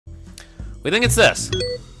We think it's this.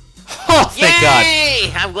 Oh, thank God.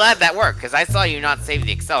 Yay! I'm glad that worked, because I saw you not save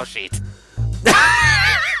the Excel sheet.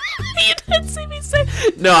 You didn't see me say.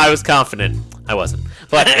 No, I was confident. I wasn't.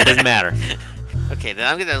 But it doesn't matter. Okay, then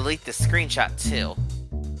I'm going to delete the screenshot too.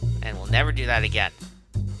 And we'll never do that again.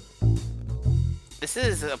 This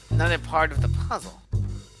is another part of the puzzle.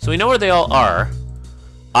 So we know where they all are.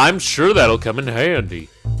 I'm sure that'll come in handy.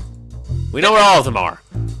 We know where all of them are.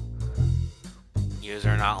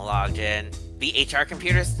 User not logged in. The HR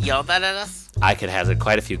computers yelled that at us? I could hazard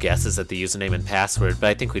quite a few guesses at the username and password, but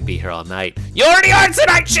I think we'd be here all night. You already are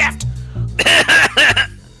tonight shift!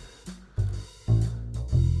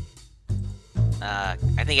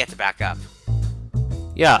 I think you have to back up.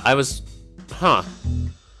 Yeah, I was... Huh.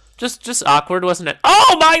 Just awkward, wasn't it?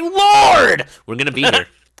 Oh, my lord! We're gonna be here.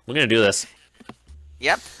 We're gonna do this.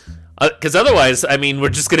 Yep. Because otherwise, I mean, we're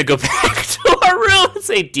just gonna go back to our room and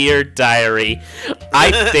say, Dear Diary,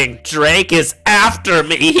 I think Drake is after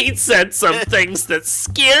me. He said some things that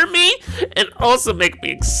scare me and also make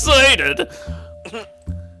me excited.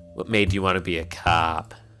 What made you want to be a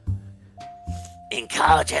cop? In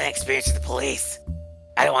college, I had experience with the police.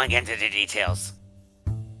 I don't want to get into the details.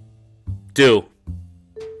 Do.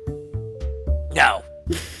 No.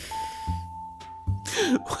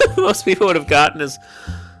 What most people would have gotten is...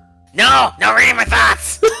 No reading my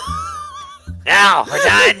thoughts. No, we're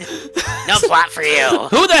done. No plot for you.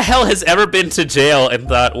 Who the hell has ever been to jail and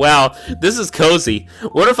thought, wow, this is cozy.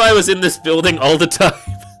 What if I was in this building all the time?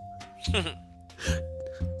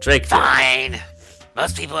 Drake. Fine.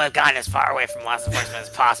 Most people have gotten as far away from law enforcement as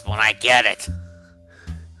possible, and I get it.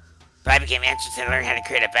 But I became interested in learning how to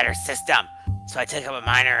create a better system, so I took up a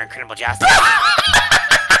minor in criminal justice.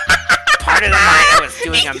 Part of the minor was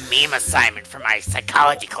doing a meme assignment for my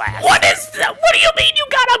psychology class. What is that? What do you mean you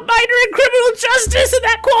got a minor in criminal justice and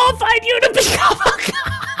that qualified you to become a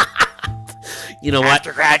cop? You know what?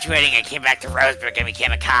 After graduating, I came back to Roseburg and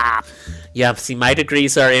became a cop. Yeah, see, my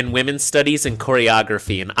degrees are in women's studies and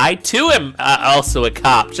choreography, and I too am also a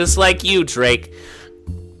cop, just like you, Drake.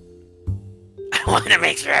 I want to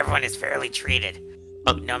make sure everyone is fairly treated,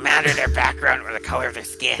 no matter their background or the color of their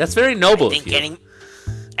skin. That's very noble of you.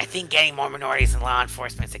 I think getting more minorities in law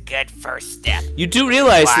enforcement is a good first step. You do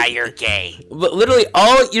realize why you're gay. But literally,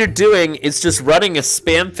 all you're doing is just running a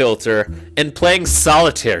spam filter and playing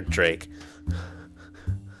solitaire, Drake.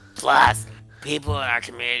 Plus, people in our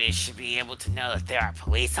community should be able to know that there are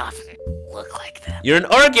police officers who look like them. You're in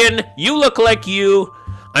Oregon. You look like you.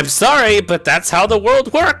 I'm sorry, but that's how the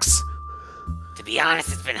world works. To be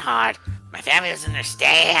honest, it's been hard. My family doesn't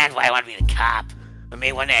understand why I want to be the cop. But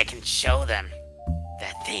maybe one day I can show them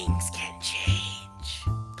that things can change.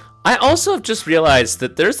 I also have just realized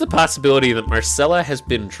that there's the possibility that Marcella has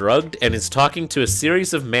been drugged and is talking to a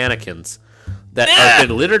series of mannequins that have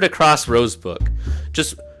been littered across Rosebook.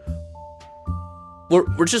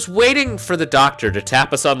 We're just waiting for the doctor to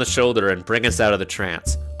tap us on the shoulder and bring us out of the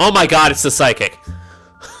trance. Oh my God, it's the psychic.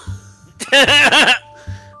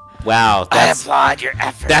 Wow, I applaud your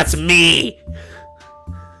efforts. That's me.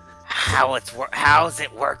 How's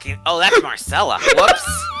it working? Oh, that's Marcella.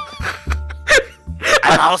 Whoops.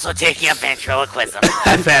 I'm also taking up ventriloquism.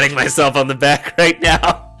 I'm patting myself on the back right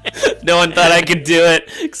now. No one thought I could do it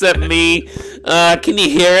except me. Can you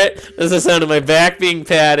hear it? That's the sound of my back being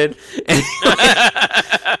patted.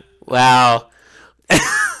 Wow.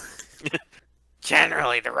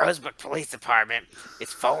 Generally, the Rosebrook Police Department is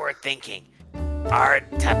forward-thinking. Our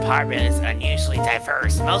department is unusually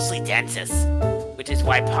diverse, mostly dentists, which is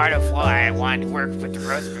why part of why I wanted to work with the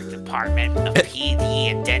Rosebrook Department of PD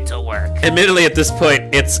and dental work. Admittedly, at this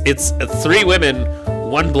point, it's 3 women,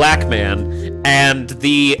 1 black man, and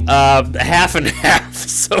the half and half.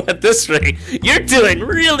 So at this rate, you're doing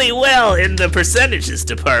really well in the percentages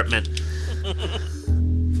department.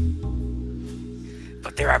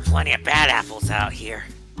 But there are plenty of bad apples out here,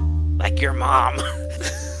 like your mom.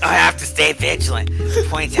 I have to stay vigilant,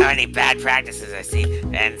 point out any bad practices I see,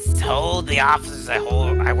 and hold the officers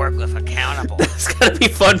I work with accountable. It's gonna be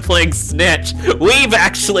fun playing Snitch. We've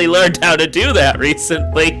actually learned how to do that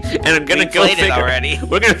recently, and I'm gonna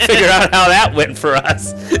We're gonna figure out how that went for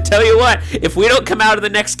us. Tell you what, if we don't come out of the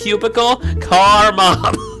next cubicle, call our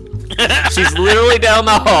mom. She's literally down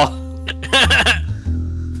the hall.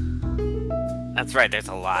 That's right, there's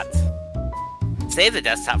a lot. Save the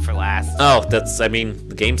desktop for last. Oh, I mean,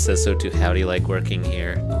 the game says so too. How do you like working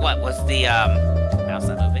here? What was the, mouse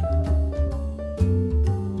not moving?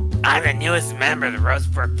 I'm the newest member of the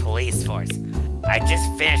Rosebrook Police Force. I just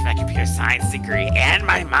finished my computer science degree and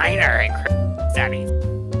my minor in criminal studies.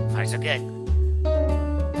 Far so good.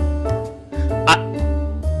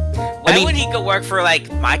 Why wouldn't he go work for, like,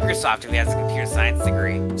 Microsoft if he has a computer science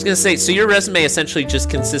degree? I was gonna say, so your resume essentially just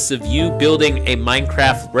consists of you building a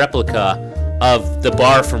Minecraft replica of the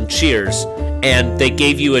bar from Cheers, and they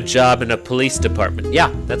gave you a job in a police department.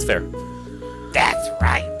 Yeah, that's fair. That's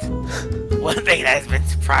right. One thing that has been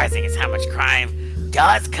surprising is how much crime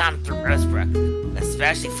does come through Rosebrook,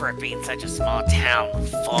 especially for it being such a small town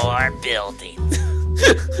with 4 buildings.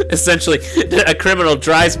 Essentially, a criminal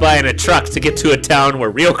drives by in a truck to get to a town where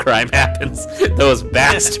real crime happens. Those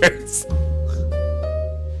bastards.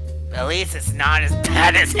 At least it's not as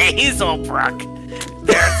bad as Hazelbrook.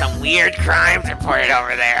 There are some weird crimes reported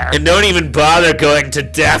over there. And don't even bother going to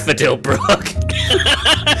Daffodil Brook.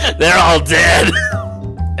 They're all dead.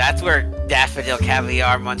 That's where Daffodil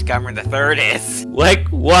Caviar Montgomery III is. Like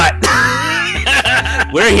what?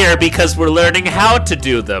 We're here because we're learning how to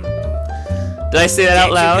do them. Did I say that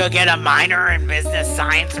out loud? Did you go get a minor in business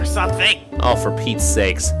science or something? Oh, for Pete's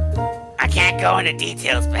sakes. I can't go into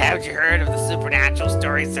details, but haven't you heard of the supernatural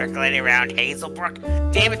stories circulating around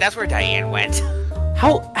Hazelbrook? Damn it, that's where Diane went.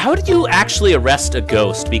 How did you actually arrest a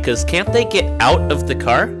ghost? Because can't they get out of the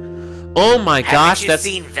car? Oh my gosh, Haven't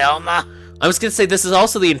you seen Velma? I was gonna say, this is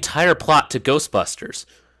also the entire plot to Ghostbusters.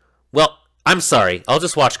 Well, I'm sorry, I'll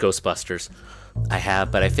just watch Ghostbusters. I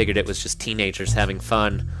have, but I figured it was just teenagers having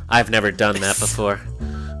fun. I've never done that before.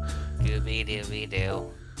 Dooby-dooby-doo.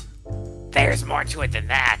 There's more to it than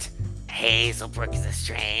that. Hazelbrook is a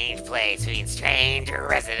strange place between stranger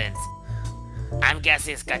residents. I'm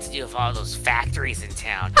guessing it's got to do with all those factories in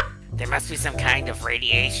town. There must be some kind of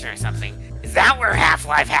radiation or something. Is that where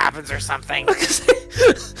Half-Life happens or something?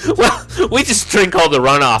 Well, we just drink all the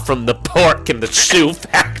runoff from the pork and the shoe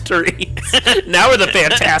factories. Now we're the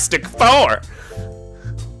Fantastic Four.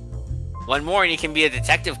 One more and you can be a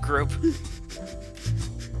detective group.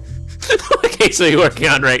 What case are you working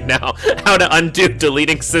on right now? How to undo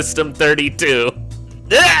deleting System 32.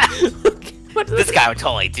 This guy would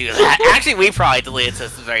totally do that. Actually, we probably deleted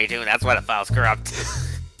System 32 and that's why the file's corrupt.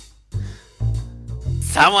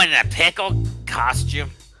 Someone in a pickle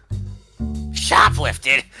costume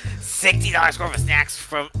shoplifted $60 worth of snacks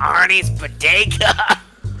from Arnie's Bodega.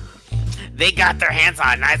 They got their hands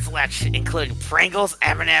on a nice selection, including Pringles,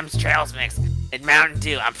 M&M's, Trails Mix, and Mountain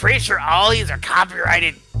Dew. I'm pretty sure all these are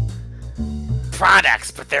copyrighted products,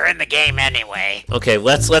 but they're in the game anyway. Okay,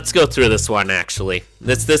 let's go through this one. Actually,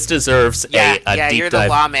 this deserves a deep dive. Yeah, you're the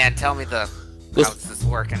lawman. Tell me how's this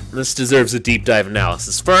working. This deserves a deep dive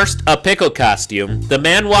analysis. First, a pickle costume. The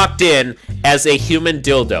man walked in as a human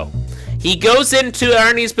dildo. He goes into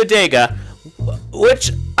Arnie's Bodega,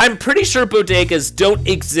 which I'm pretty sure bodegas don't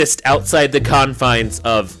exist outside the confines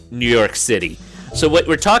of New York City. So what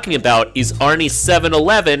we're talking about is Arnie's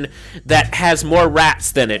 7-Eleven that has more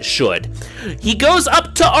rats than it should. He goes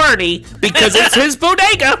up to Arnie, because it's his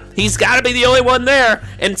bodega, he's gotta be the only one there,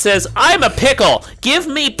 and says, I'm a pickle. Give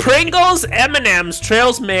me Pringles, M&M's,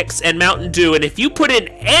 Trails Mix, and Mountain Dew, and if you put in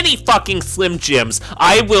any fucking Slim Jims,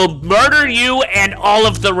 I will murder you and all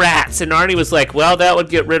of the rats. And Arnie was like, well, that would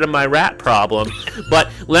get rid of my rat problem,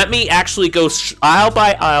 but let me actually go aisle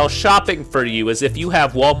by aisle shopping for you as if you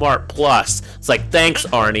have Walmart Plus. It's like, thanks,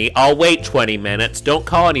 Arnie. I'll wait 20 minutes. Don't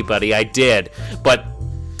call anybody. I did. But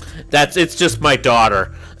it's just my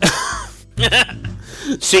daughter.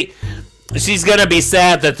 She's gonna be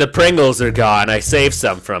sad that the Pringles are gone. I saved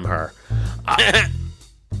some from her.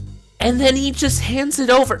 And then he just hands it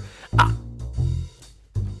over.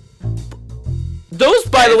 Those,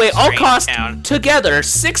 by the way, all cost together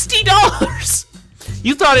 $60.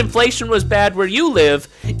 You thought inflation was bad where you live.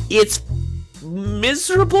 It's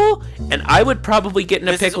miserable, and I would probably get in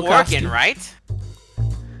a pickle costume. This is Oregon, right?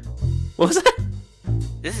 What was that?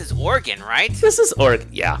 This is Oregon, right? This is Oregon,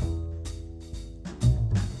 yeah.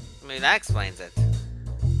 I mean, that explains it.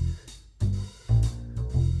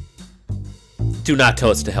 Do not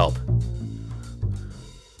tell us to help.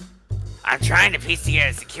 I'm trying to piece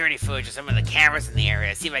together security footage of some of the cameras in the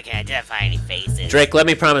area, see if I can identify any faces. Drake, let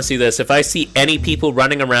me promise you this. If I see any people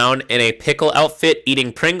running around in a pickle outfit,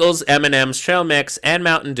 eating Pringles, M&M's, Trail Mix, and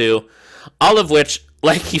Mountain Dew, all of which,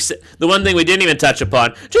 like you said, the one thing we didn't even touch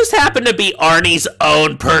upon, just happen to be Arnie's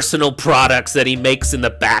own personal products that he makes in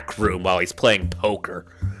the back room while he's playing poker.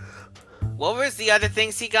 What was the other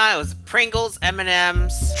things he got? It was Pringles,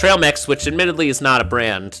 M&M's... Trail Mix, which admittedly is not a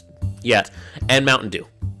brand yet, and Mountain Dew.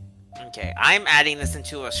 Okay, I'm adding this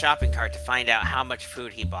into a shopping cart to find out how much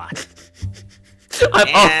food he bought.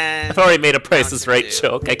 I've already made a Price is Right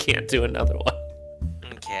joke. I can't do another one.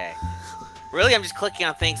 Okay. Really, I'm just clicking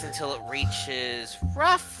on things until it reaches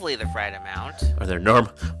roughly the right amount. Are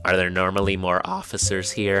there normally more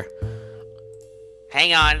officers here?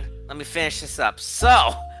 Hang on, let me finish this up.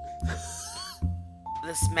 So,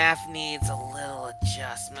 This math needs a little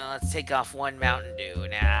adjustment. Let's take off 1 Mountain Dew.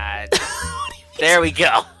 Nah, there we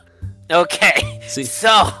go. Okay, See.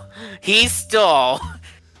 so he stole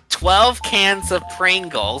 12 cans of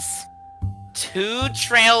Pringles, 2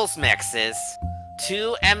 Trails mixes,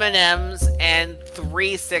 2 M&Ms, and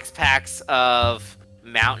 3 6-packs of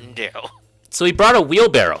Mountain Dew. So he brought a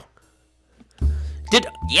wheelbarrow.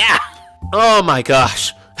 Yeah. Oh my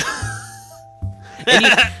gosh.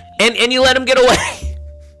 and you let him get away.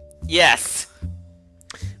 Yes.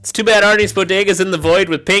 It's too bad Arnie's Bodega's in the void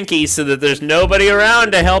with Pinky so that there's nobody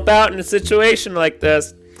around to help out in a situation like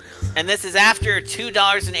this. And this is after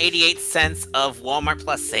 $2.88 of Walmart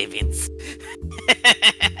Plus savings.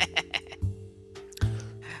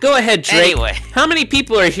 Go ahead, Drake. Anyway. How many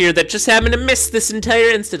people are here that just happen to miss this entire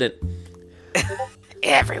incident?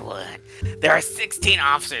 Everyone. There are 16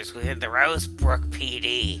 officers within the Rosebrook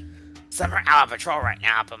PD. Some are out on patrol right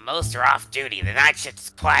now, but most are off duty. The night shift is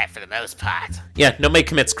quiet for the most part. Yeah, nobody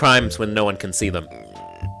commits crimes when no one can see them.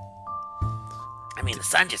 I mean, the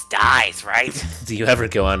sun just dies, right? Do you ever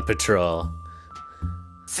go on patrol?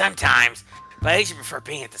 Sometimes, but I usually prefer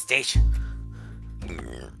being at the station.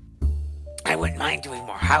 I wouldn't mind doing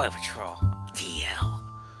more highway patrol. DL.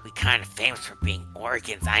 We kind of famous for being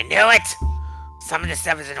organs. I knew it! Some of the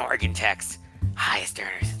stuff is in Oregon text. Highest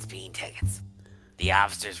earners in speeding tickets. The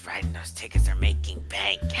officers writing those tickets are making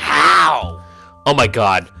bank. How? Oh my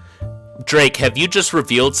god. Drake, have you just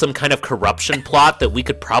revealed some kind of corruption plot that we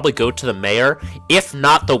could probably go to the mayor, if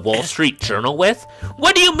not the Wall Street Journal with?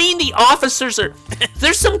 What do you mean the officers are...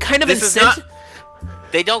 There's some kind of incentive...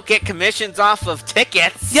 They don't get commissions off of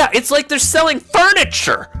tickets. Yeah, it's like they're selling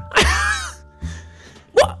furniture.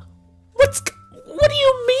 What do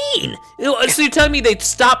you mean? So you're telling me they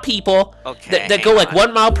stop people that go like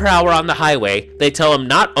 1 mile per hour on the highway. They tell them,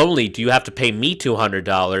 not only do you have to pay me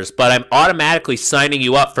 $200, but I'm automatically signing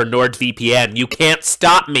you up for NordVPN. You can't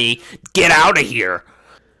stop me. Get out of here.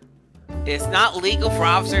 It's not legal for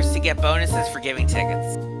officers to get bonuses for giving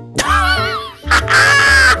tickets.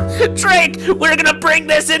 Drake, we're gonna bring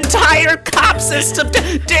this entire cop system to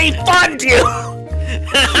defund you.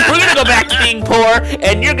 We're gonna go back to being poor,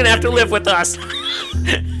 and you're gonna have to live with us.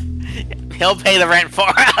 He'll pay the rent for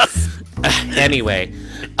us. Anyway,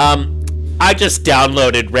 I just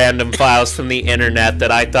downloaded random files from the internet that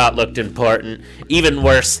I thought looked important. Even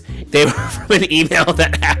worse, they were from an email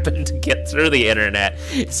that happened to get through the internet.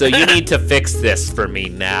 So you need to fix this for me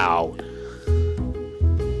now.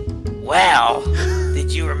 Well,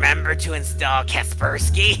 did you remember to install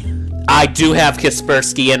Kaspersky? I do have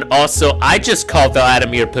Kaspersky, and also I just call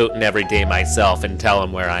Vladimir Putin every day myself and tell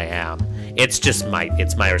him where I am. It's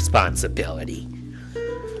my responsibility.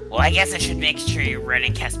 Well, I guess I should make sure you're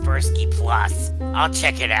running Kaspersky Plus. I'll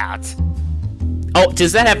check it out. Oh,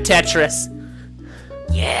 does that have Tetris?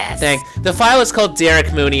 Yes. Thanks. The file is called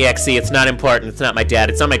Derek Mooney XE. It's not important. It's not my dad.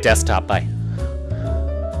 It's on my desktop. Bye.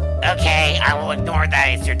 Okay, I will ignore that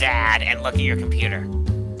it's your dad and look at your computer.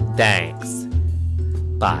 Thanks.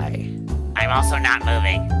 Bye. I'm also not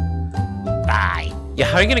moving. Bye. Yeah,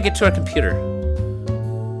 how are you gonna get to our computer?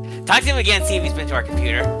 Talk to him again, see if he's been to our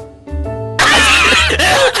computer.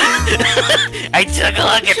 I took a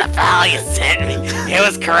look at the file you sent me. It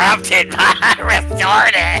was corrupted, but I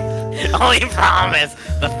restored it. Only problem is,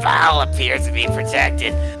 the file appears to be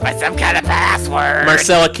protected by some kind of password.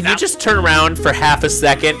 Marcella, can you just turn around for half a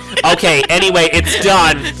second? Okay, anyway, it's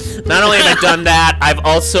done. Not only have I done that, I've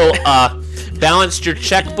also balanced your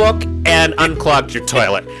checkbook and unclogged your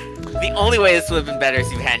toilet. The only way this would have been better is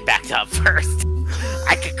if you hadn't backed up first.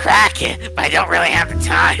 I could crack it, but I don't really have the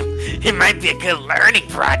time. It might be a good learning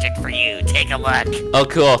project for you. Take a look. Oh,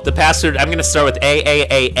 cool. The password, I'm gonna start with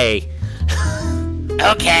AAAA.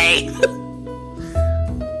 Okay.